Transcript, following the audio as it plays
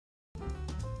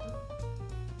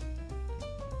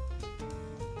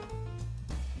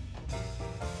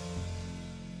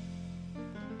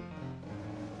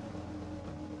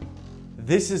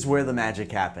This is where the magic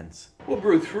happens. We'll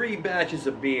brew 3 batches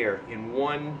of beer in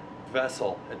one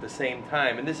vessel at the same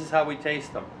time, and this is how we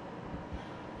taste them.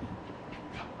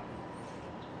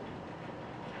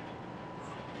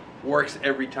 Works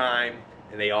every time,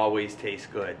 and they always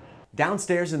taste good.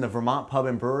 Downstairs in the Vermont Pub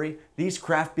and Brewery, these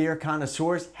craft beer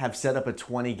connoisseurs have set up a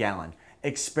 20-gallon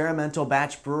experimental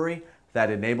batch brewery that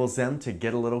enables them to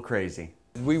get a little crazy.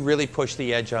 We really push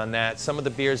the edge on that. Some of the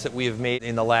beers that we have made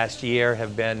in the last year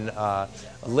have been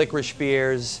licorice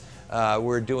beers.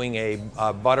 We're doing a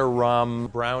butter rum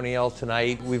brown ale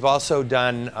tonight. We've also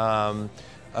done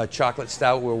a chocolate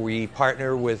stout where we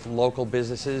partner with local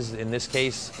businesses, in this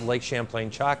case Lake Champlain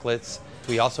Chocolates.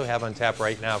 We also have on tap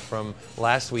right now from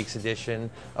last week's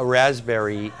edition a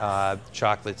raspberry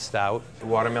chocolate stout,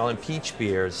 watermelon peach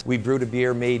beers. We brewed a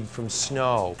beer made from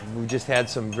snow. We just had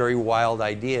some very wild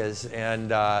ideas,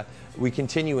 and we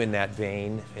continue in that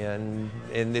vein, and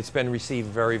it's been received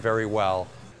very, very well.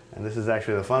 And this is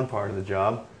actually the fun part of the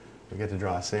job. We get to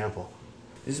draw a sample.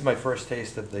 This is my first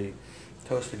taste of the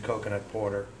toasted coconut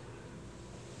porter.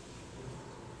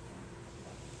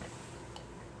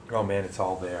 Oh man, it's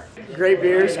all there. Great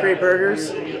beers, great burgers.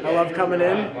 I love coming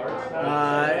in.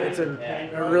 It's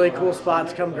a really cool spot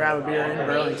to come grab a beer in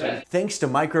Burlington. Thanks to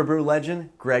microbrew legend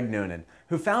Greg Noonan,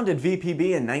 who founded VPB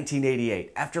in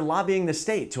 1988 after lobbying the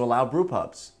state to allow brew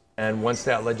pubs. And once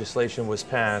that legislation was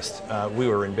passed, we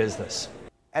were in business.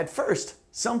 At first,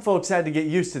 some folks had to get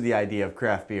used to the idea of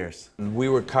craft beers. We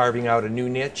were carving out a new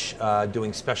niche,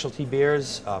 doing specialty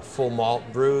beers, full malt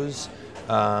brews,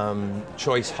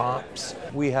 choice hops.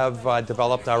 We have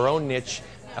developed our own niche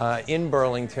in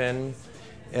Burlington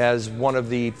as one of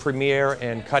the premier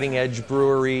and cutting-edge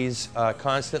breweries,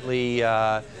 constantly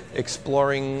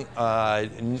exploring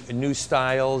new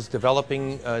styles,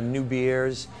 developing new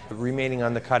beers, remaining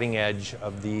on the cutting edge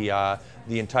of the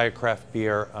entire craft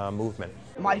beer movement.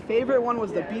 My favorite one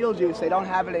was the Beetlejuice. They don't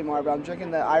have it anymore, but I'm drinking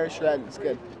the Irish Red. It's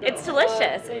good. It's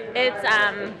delicious.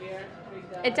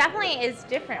 It definitely is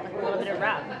different with a little bit of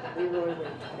rum.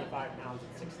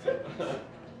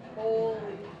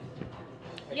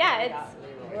 Yeah,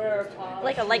 it's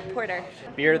like a light porter.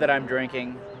 Beer that I'm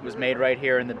drinking was made right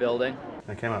here in the building.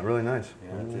 That came out really nice.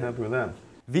 I'm happy with that.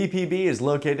 VPB is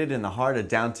located in the heart of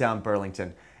downtown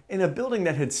Burlington. In a building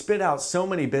that had spit out so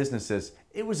many businesses,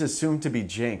 it was assumed to be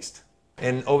jinxed.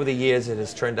 And over the years, it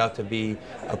has turned out to be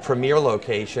a premier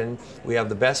location. We have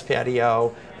the best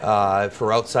patio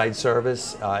for outside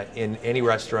service in any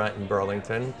restaurant in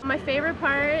Burlington. My favorite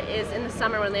part is in the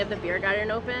summer when they have the beer garden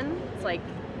open. It's like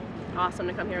awesome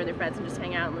to come here with your friends and just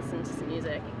hang out and listen to some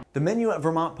music. The menu at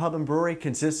Vermont Pub and Brewery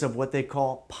consists of what they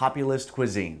call populist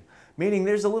cuisine, meaning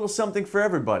there's a little something for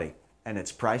everybody, and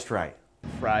it's priced right.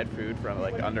 Fried food from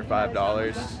like under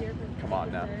 $5. Come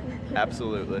on now.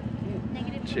 Absolutely.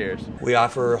 Cheers. We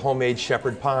offer homemade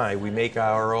shepherd pie. We make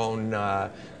our own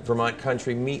Vermont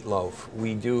country meatloaf.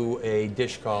 We do a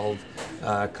dish called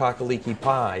cockaliki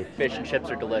pie. Fish and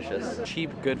chips are delicious. Cheap,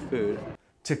 good food.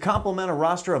 To complement a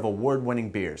roster of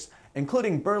award-winning beers,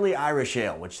 including Burley Irish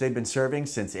Ale, which they've been serving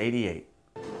since '88.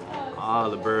 Ah,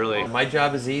 the Burley. My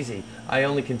job is easy. I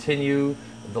only continue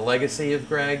the legacy of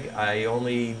Greg. I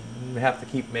only have to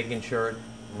keep making sure it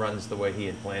runs the way he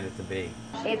had planned it to be.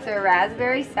 It's a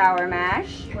raspberry sour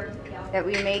mash that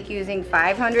we make using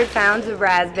 500 pounds of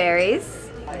raspberries.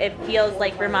 It feels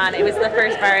like Vermont. It was the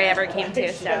first bar I ever came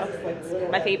to, so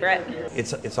it's my favorite.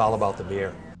 It's all about the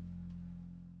beer.